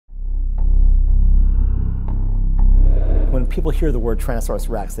When people hear the word Tyrannosaurus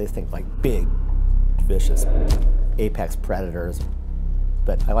rex, they think like big, vicious, apex predators.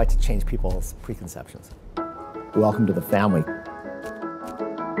 But I like to change people's preconceptions. Welcome to the family.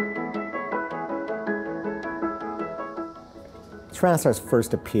 Tyrannosaurs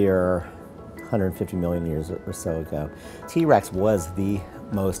first appear 150 million years or so ago. T-Rex was the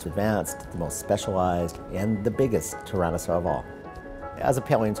most advanced, the most specialized, and the biggest tyrannosaur of all. As a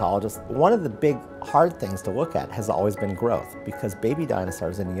paleontologist, one of the big hard things to look at has always been growth, because baby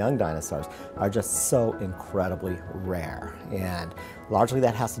dinosaurs and young dinosaurs are just so incredibly rare. And largely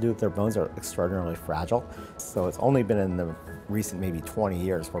that has to do with their bones are extraordinarily fragile. So it's only been in the recent maybe 20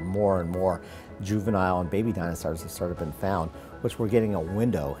 years where more and more juvenile and baby dinosaurs have sort of been found, which we're getting a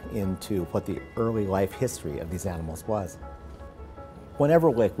window into what the early life history of these animals was. Whenever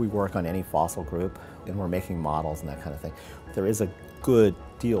we work on any fossil group and we're making models and that kind of thing, there is a good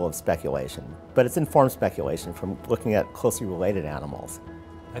deal of speculation, but it's informed speculation from looking at closely related animals.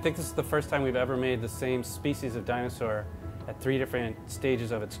 I think this is the first time we've ever made the same species of dinosaur at 3 different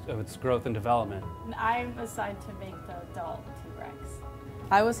stages of its growth and development. I'm assigned to make the adult T-Rex.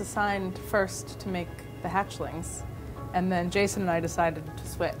 I was assigned first to make the hatchlings, and then Jason and I decided to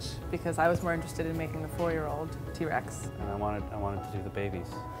switch because I was more interested in making the 4-year-old T-Rex. And I wanted to do the babies.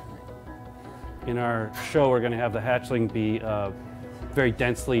 In our show, we're going to have the hatchling be very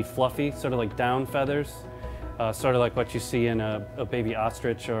densely fluffy, sort of like down feathers, sort of like what you see in a baby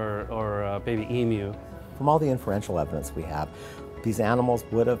ostrich or a baby emu. From all the inferential evidence we have, these animals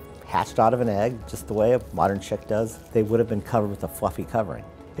would have hatched out of an egg just the way a modern chick does. They would have been covered with a fluffy covering.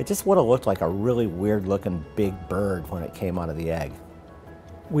 It just would have looked like a really weird looking big bird when it came out of the egg.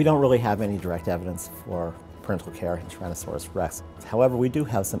 We don't really have any direct evidence for parental care in Tyrannosaurus rex. However, we do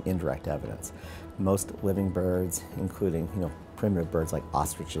have some indirect evidence. Most living birds, including primitive birds like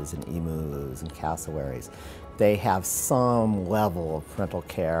ostriches and emus and cassowaries, they have some level of parental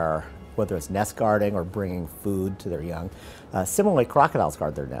care, whether it's nest guarding or bringing food to their young. Similarly, crocodiles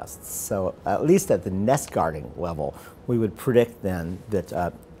guard their nests. So at least at the nest guarding level, we would predict then that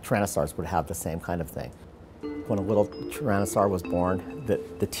tyrannosaurs would have the same kind of thing. When a little tyrannosaur was born,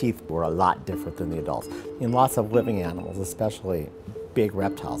 the teeth were a lot different than the adults. In lots of living animals, especially big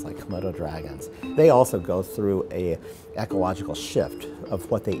reptiles like Komodo dragons, they also go through a ecological shift of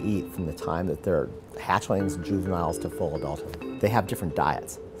what they eat from the time that they're hatchlings, juveniles to full adulthood. They have different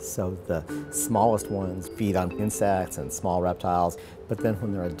diets. So the smallest ones feed on insects and small reptiles, but then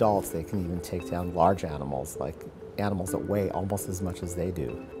when they're adults, they can even take down large animals, like animals that weigh almost as much as they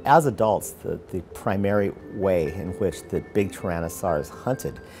do. As adults, the primary way in which the big tyrannosaur is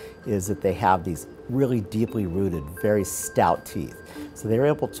hunted is that they have these really deeply rooted, very stout teeth. So they're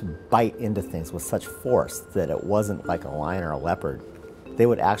able to bite into things with such force that it wasn't like a lion or a leopard. They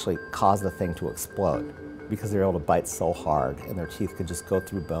would actually cause the thing to explode because they're able to bite so hard and their teeth could just go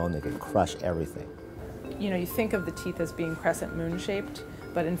through bone, they could crush everything. You think of the teeth as being crescent moon shaped,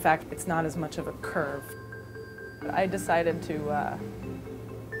 but in fact it's not as much of a curve. I decided to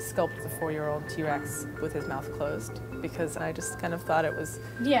sculpt the 4-year-old T-Rex with his mouth closed because I just kind of thought it was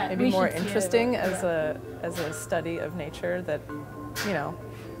maybe more interesting as a study of nature that,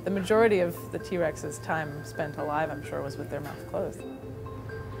 the majority of the T-Rex's time spent alive, I'm sure, was with their mouth closed.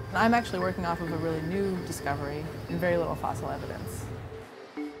 I'm actually working off of a really new discovery and very little fossil evidence.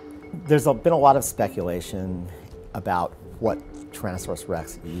 There's been a lot of speculation about what Tyrannosaurus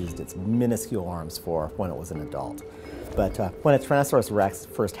rex used its minuscule arms for when it was an adult. But when a Tyrannosaurus rex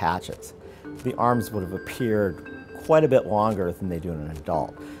first hatches, the arms would have appeared quite a bit longer than they do in an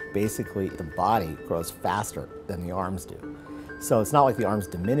adult. Basically, the body grows faster than the arms do. So it's not like the arms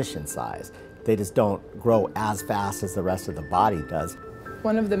diminish in size. They just don't grow as fast as the rest of the body does.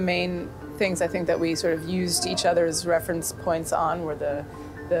 One of the main things I think that we sort of used each other's reference points on were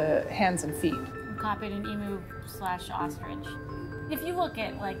the hands and feet. Copied an emu/ostrich. If you look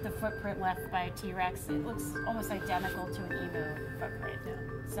at the footprint left by a T-Rex, it looks almost identical to an emu footprint.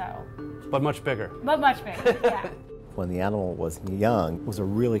 So. But much bigger. But much bigger, yeah. When the animal was young, it was a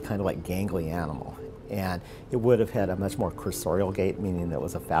really kind of like gangly animal. And it would have had a much more cursorial gait, meaning that it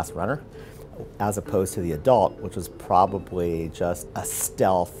was a fast runner, as opposed to the adult, which was probably just a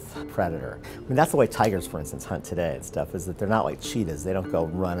stealth predator. I mean, that's the way tigers, for instance, hunt today and stuff, is that they're not like cheetahs. They don't go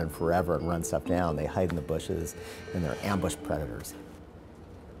running forever and run stuff down. They hide in the bushes, and they're ambush predators.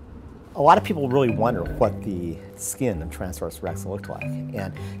 A lot of people really wonder what the skin of Tyrannosaurus rex looked like,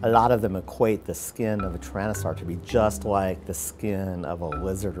 and a lot of them equate the skin of a Tyrannosaur to be just like the skin of a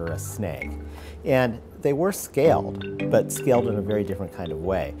lizard or a snake. And they were scaled, but scaled in a very different kind of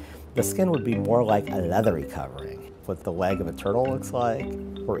way. The skin would be more like a leathery covering, what the leg of a turtle looks like,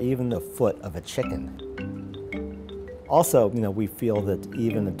 or even the foot of a chicken. Also, we feel that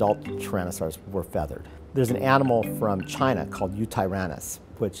even adult Tyrannosaurs were feathered. There's an animal from China called Tyrannosaurus,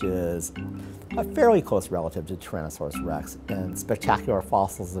 which is a fairly close relative to Tyrannosaurus rex, and spectacular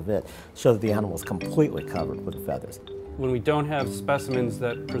fossils of it show that the animal is completely covered with feathers. When we don't have specimens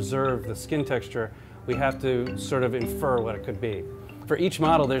that preserve the skin texture, we have to sort of infer what it could be. For each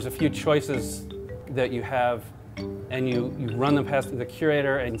model, there's a few choices that you have, and you run them past the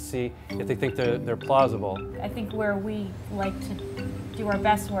curator and see if they think they're plausible. I think where we like to do our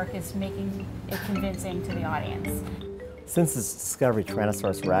best work is making it convincing to the audience. Since its discovery,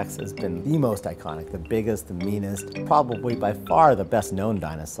 Tyrannosaurus rex has been the most iconic, the biggest, the meanest, probably by far the best known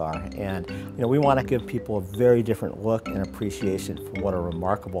dinosaur. And we want to give people a very different look and appreciation for what a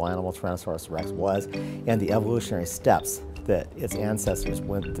remarkable animal Tyrannosaurus rex was and the evolutionary steps that its ancestors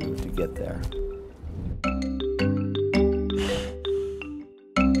went through to get there.